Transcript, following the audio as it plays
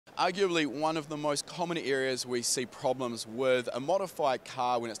Arguably one of the most common areas we see problems with a modified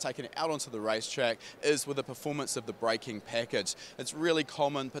car when it's taken out onto the racetrack is with the performance of the braking package. It's really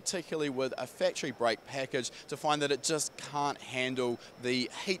common, particularly with a factory brake package, to find that it just can't handle the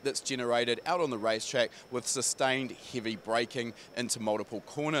heat that's generated out on the racetrack with sustained heavy braking into multiple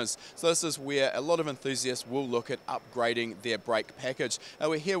corners. So this is where a lot of enthusiasts will look at upgrading their brake package.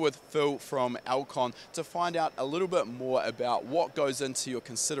 We're here with Phil from Alcon to find out a little bit more about what goes into your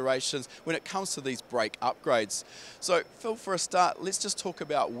considerations when it comes to these brake upgrades. So Phil, for a start, let's just talk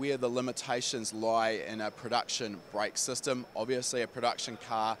about where the limitations lie in a production brake system. Obviously a production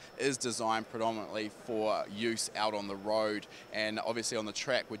car is designed predominantly for use out on the road, and obviously on the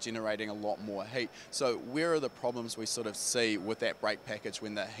track we're generating a lot more heat. So where are the problems we sort of see with that brake package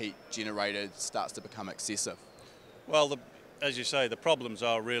when the heat generated starts to become excessive? Well, as you say, the problems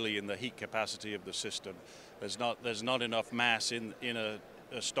are really in the heat capacity of the system. There's not enough mass in a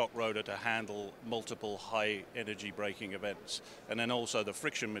stock rotor to handle multiple high energy braking events. And then also the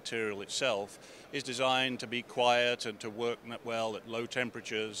friction material itself is designed to be quiet and to work well at low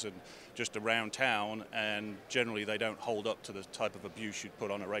temperatures and just around town, and generally they don't hold up to the type of abuse you'd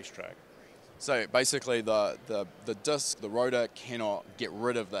put on a racetrack. So basically the disc, the rotor, cannot get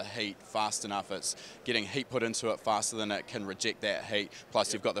rid of the heat fast enough. It's getting heat put into it faster than it can reject that heat.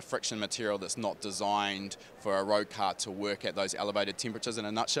 Plus you've got the friction material that's not designed for a road car to work at those elevated temperatures, in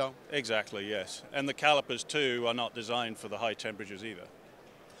a nutshell? Exactly, yes. And the calipers too are not designed for the high temperatures either.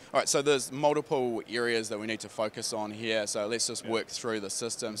 All right, so there's multiple areas that we need to focus on here, so let's just work through the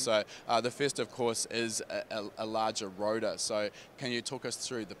system. So the first, of course, is a larger rotor. So can you talk us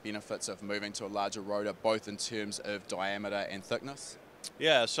through the benefits of moving to a larger rotor, both in terms of diameter and thickness?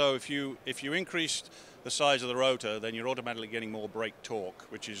 Yeah, so if you increase the size of the rotor, then you're automatically getting more brake torque,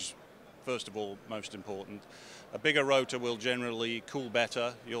 which is, first of all, most important. A bigger rotor will generally cool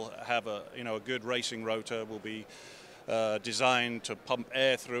better. You'll have a good racing rotor will be designed to pump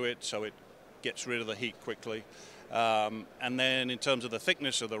air through it so it gets rid of the heat quickly. And then in terms of the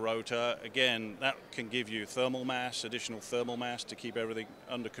thickness of the rotor, again, that can give you thermal mass, additional thermal mass to keep everything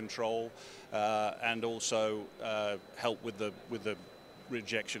under control, and also help with the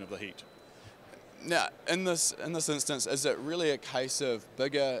rejection of the heat. Now, in this instance, is it really a case of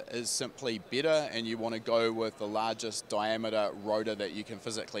bigger is simply better and you want to go with the largest diameter rotor that you can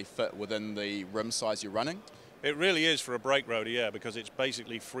physically fit within the rim size you're running? It really is for a brake rotor, yeah, because it's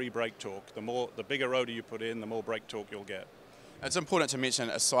basically free brake torque. The bigger rotor you put in, the more brake torque you'll get. It's important to mention,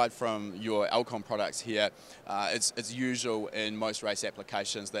 aside from your Alcon products here, it's usual in most race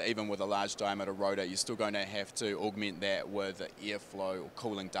applications that even with a large diameter rotor, you're still going to have to augment that with airflow or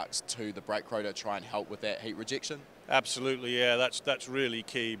cooling ducts to the brake rotor to try and help with that heat rejection. Absolutely, yeah, that's really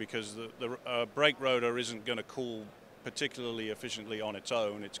key, because the brake rotor isn't going to cool particularly efficiently on its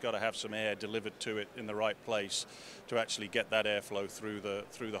own. It's got to have some air delivered to it in the right place to actually get that airflow through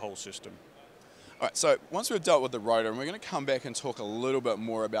the whole system. All right, so once we've dealt with the rotor, and we're going to come back and talk a little bit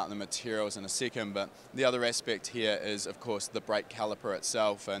more about the materials in a second, but the other aspect here is, of course, the brake caliper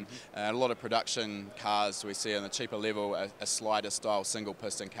itself. And a lot of production cars we see on the cheaper level a slider style single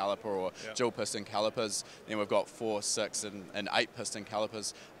piston caliper or dual piston calipers. Then we've got 4, 6 and 8 piston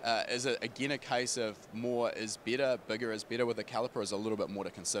calipers. Is it again a case of more is better, bigger is better with the caliper, or is a little bit more to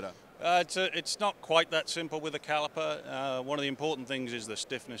consider? It's not quite that simple with a caliper. One of the important things is the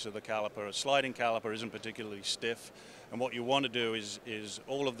stiffness of the caliper. A sliding caliper isn't particularly stiff, and what you want to do is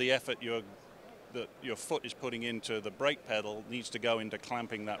all of the effort that your foot is putting into the brake pedal needs to go into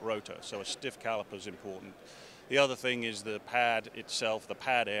clamping that rotor, so a stiff caliper is important. The other thing is the pad itself, the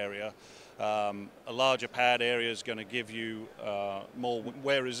pad area. A larger pad area is going to give you more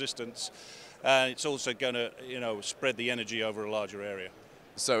wear resistance, and it's also going to spread the energy over a larger area.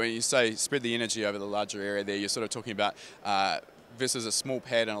 So when you say spread the energy over the larger area there, you're sort of talking about versus a small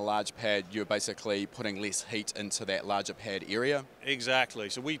pad and a large pad, you're basically putting less heat into that larger pad area? Exactly.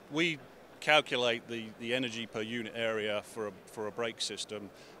 So we calculate the energy per unit area for a brake system,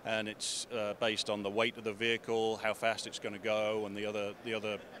 and it's based on the weight of the vehicle, how fast it's going to go, and the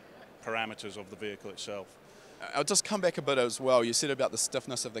other parameters of the vehicle itself. I'll just come back a bit as well. You said about the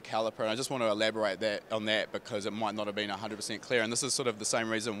stiffness of the caliper, and I just want to elaborate on that because it might not have been 100% clear. And this is sort of the same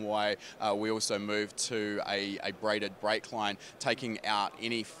reason why we also moved to a braided brake line, taking out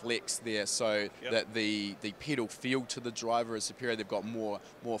any flex there so that the pedal feel to the driver is superior. They've got more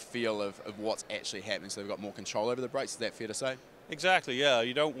feel of what's actually happening, so they've got more control over the brakes. Is that fair to say? Exactly, yeah.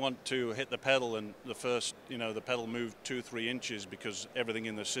 You don't want to hit the pedal and the pedal moved 2-3 inches because everything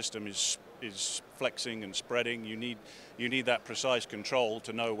in the system is flexing and spreading. You need that precise control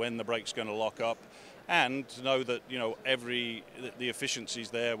to know when the brake's going to lock up and to know that, you know, the efficiencies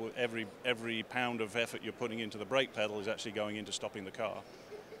there, every pound of effort you're putting into the brake pedal is actually going into stopping the car.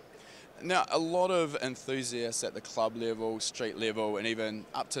 Now, a lot of enthusiasts at the club level, street level, and even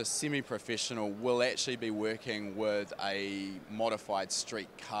up to semi-professional will actually be working with a modified street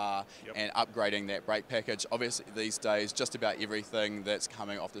car and upgrading that brake package. Obviously, these days, just about everything that's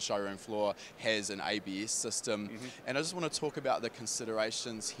coming off the showroom floor has an ABS system. And I just want to talk about the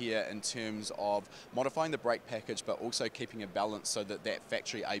considerations here in terms of modifying the brake package, but also keeping a balance so that that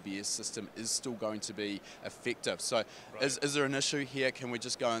factory ABS system is still going to be effective. So is there an issue here? Can we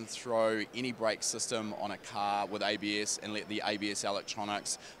just go and throw any brake system on a car with ABS and let the ABS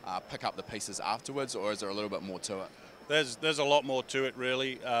electronics pick up the pieces afterwards, or is there a little bit more to it? There's a lot more to it,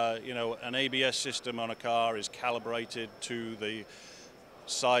 really. You know, an ABS system on a car is calibrated to the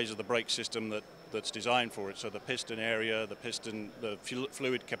size of the brake system that's designed for it. So the piston area, the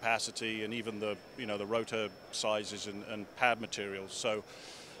fluid capacity, and even the rotor sizes and pad materials. So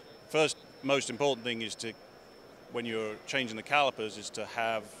first, most important thing is to, when you're changing the calipers, is to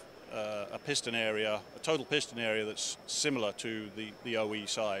have a piston area, a total piston area that's similar to the OE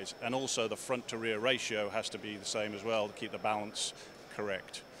size, and also the front to rear ratio has to be the same as well to keep the balance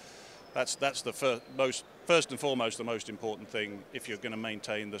correct. That's the first and foremost the most important thing if you're going to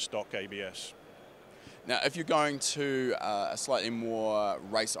maintain the stock ABS. Now, if you're going to a slightly more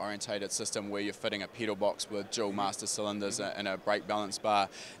race-orientated system where you're fitting a pedal box with dual master cylinders and a brake balance bar,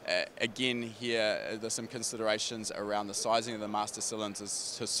 again here there's some considerations around the sizing of the master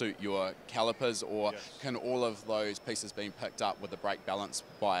cylinders to suit your calipers, or can all of those pieces be picked up with the brake balance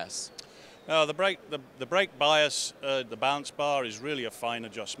bias? No, the brake bias, the balance bar is really a fine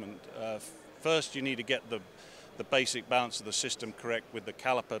adjustment. First, you need to get the basic balance of the system correct with the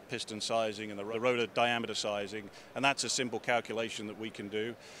caliper piston sizing and the rotor diameter sizing, and that's a simple calculation that we can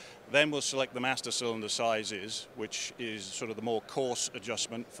do. Then we'll select the master cylinder sizes, which is sort of the more coarse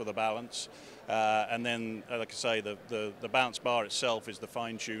adjustment for the balance. And then, like I say, the balance bar itself is the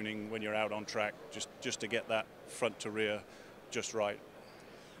fine tuning when you're out on track, just to get that front to rear just right.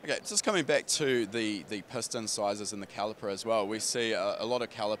 Okay, just coming back to the piston sizes in the caliper as well, we see a lot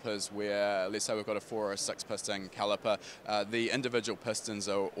of calipers where, let's say we've got a 4 or 6 piston caliper, the individual pistons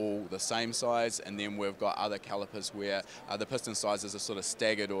are all the same size, and then we've got other calipers where the piston sizes are sort of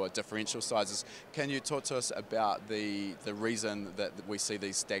staggered or differential sizes. Can you talk to us about the reason that we see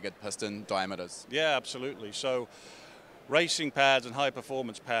these staggered piston diameters? Yeah, absolutely. So racing pads and high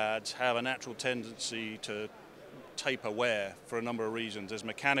performance pads have a natural tendency to taper wear for a number of reasons. There's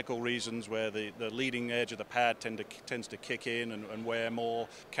mechanical reasons where the leading edge of the pad tends to kick in and wear more,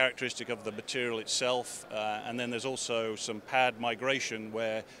 characteristic of the material itself, and then there's also some pad migration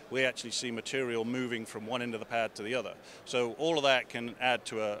where we actually see material moving from one end of the pad to the other. So all of that can add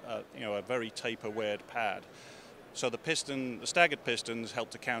to a very taper-weared pad. So the staggered pistons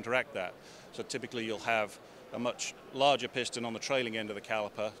help to counteract that. So typically you'll have a much larger piston on the trailing end of the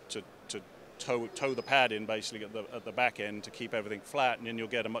caliper to tow the pad in basically at the back end to keep everything flat, and then you'll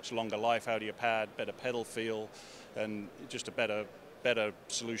get a much longer life out of your pad, better pedal feel, and just a better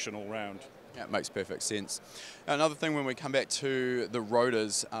solution all round. Yeah, it makes perfect sense. Another thing, when we come back to the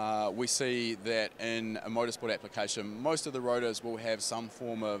rotors, we see that in a motorsport application, most of the rotors will have some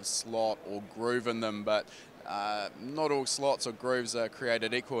form of slot or groove in them, but not all slots or grooves are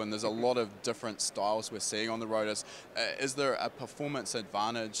created equal, and there's a lot of different styles we're seeing on the rotors. Is there a performance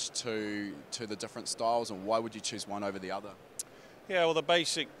advantage to the different styles, and why would you choose one over the other? Yeah, well, the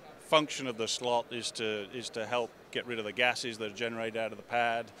basic function of the slot is to help get rid of the gases that are generated out of the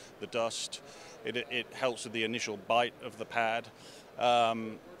pad, the dust. It helps with the initial bite of the pad.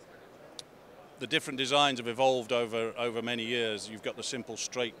 The different designs have evolved over many years. You've got the simple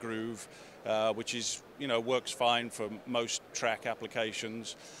straight groove, which is, works fine for most track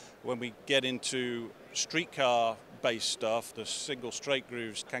applications. When we get into streetcar-based stuff, the single straight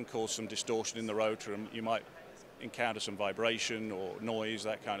grooves can cause some distortion in the rotor, and you might encounter some vibration or noise,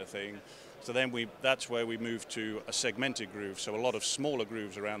 that kind of thing. So then that's where we move to a segmented groove, so a lot of smaller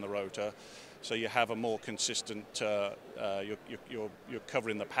grooves around the rotor, so you have a more consistent, you're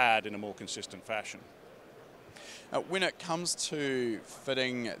covering the pad in a more consistent fashion. When it comes to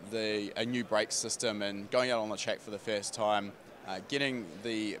fitting a new brake system and going out on the track for the first time, getting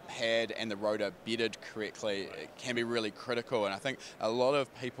the pad and the rotor bedded correctly, it can be really critical, and I think a lot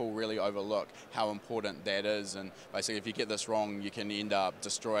of people really overlook how important that is, and basically if you get this wrong you can end up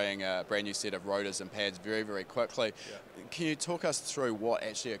destroying a brand new set of rotors and pads very, very quickly. Yeah. Can you talk us through what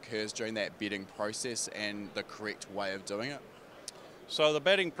actually occurs during that bedding process and the correct way of doing it? So the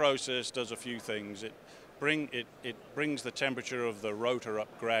bedding process does a few things. brings the temperature of the rotor up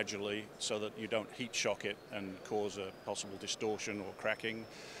gradually so that you don't heat shock it and cause a possible distortion or cracking.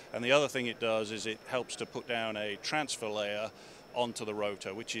 And the other thing it does is it helps to put down a transfer layer onto the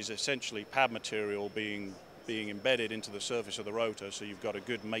rotor, which is essentially pad material being embedded into the surface of the rotor, so you've got a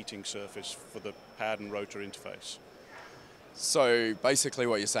good mating surface for the pad and rotor interface. So basically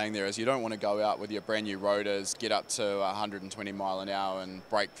what you're saying there is you don't want to go out with your brand new rotors, get up to 120 mile an hour and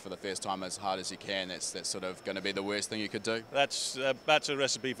brake for the first time as hard as you can. That's sort of going to be the worst thing you could do? That's a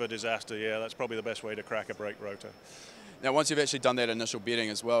recipe for disaster, yeah. That's probably the best way to crack a brake rotor. Now, once you've actually done that initial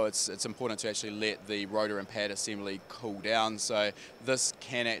bedding as well, it's important to actually let the rotor and pad assembly cool down. So this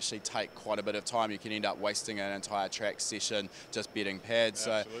can actually take quite a bit of time. You can end up wasting an entire track session just bedding pads.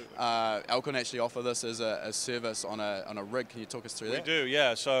 Absolutely. So Alcon actually offer this as a service on a rig. Can you talk us through that? We do,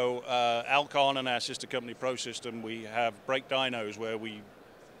 yeah. So Alcon and our sister company ProSystem, we have brake dynos where we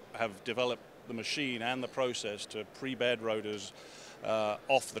have developed the machine and the process to pre-bed rotors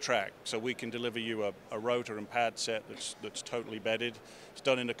off the track, so we can deliver you a rotor and pad set that's totally bedded. It's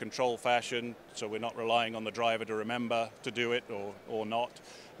done in a controlled fashion, so we're not relying on the driver to remember to do it or not,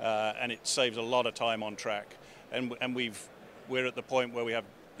 and it saves a lot of time on track. And we're at the point where we have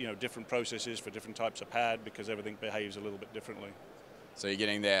different processes for different types of pad because everything behaves a little bit differently. So you're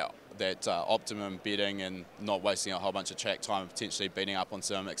getting that optimum bedding and not wasting a whole bunch of track time, potentially beating up on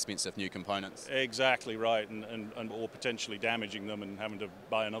some expensive new components. Exactly right, and or potentially damaging them and having to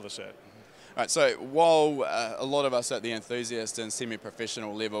buy another set. Right, so while a lot of us at the enthusiast and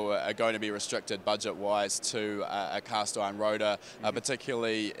semi-professional level are going to be restricted budget-wise to a cast iron rotor,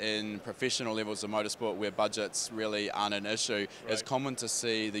 particularly in professional levels of motorsport where budgets really aren't an issue, right, it's common to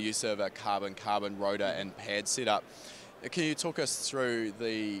see the use of a carbon rotor and pad setup. Can you talk us through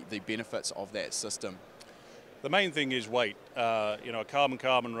the benefits of that system? The main thing is weight. A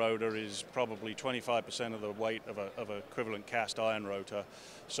carbon rotor is probably 25% of the weight of an equivalent cast iron rotor.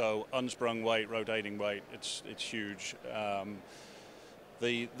 So unsprung weight, rotating weight, it's huge.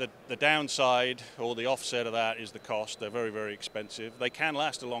 The downside or the offset of that is the cost. They're very, very expensive. They can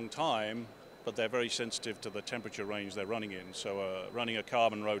last a long time, but they're very sensitive to the temperature range they're running in. So running a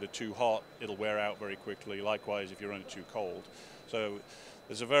carbon rotor too hot, it'll wear out very quickly. Likewise, if you run it too cold. So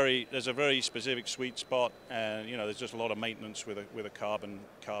there's a very specific sweet spot, and there's just a lot of maintenance with a carbon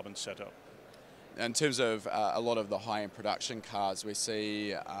setup. In terms of a lot of the high-end production cars, we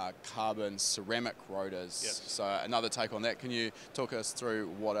see carbon ceramic rotors. Yes. So another take on that. Can you talk us through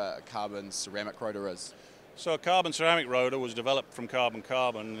what a carbon ceramic rotor is? So a carbon ceramic rotor was developed from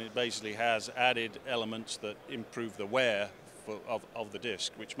carbon. It basically has added elements that improve the wear of the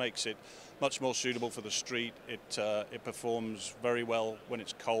disc, which makes it much more suitable for the street. It performs very well when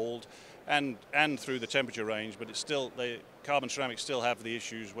it's cold and through the temperature range, but the carbon ceramics still have the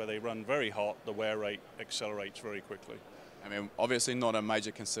issues where they run very hot, the wear rate accelerates very quickly. I mean, obviously not a major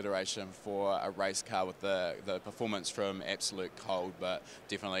consideration for a race car with the performance from absolute cold, but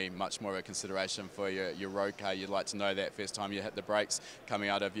definitely much more of a consideration for your road car. You'd like to know that first time you hit the brakes coming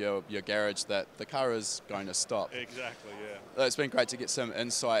out of your garage that the car is going to stop. Exactly, yeah. It's been great to get some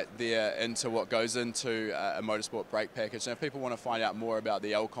insight there into what goes into a motorsport brake package. And if people want to find out more about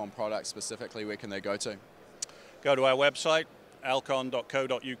the Alcon product specifically, where can they go to? Go to our website,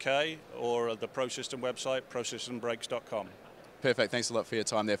 alcon.co.uk, or the ProSystem website, prosystembrakes.com. Perfect. Thanks a lot for your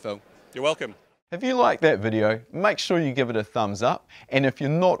time there, Phil. You're welcome. If you like that video, make sure you give it a thumbs up, and if you're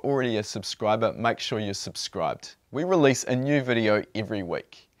not already a subscriber, make sure you're subscribed. We release a new video every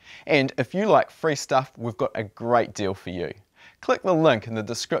week. And if you like free stuff, we've got a great deal for you. Click the link in the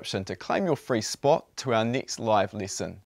description to claim your free spot to our next live lesson.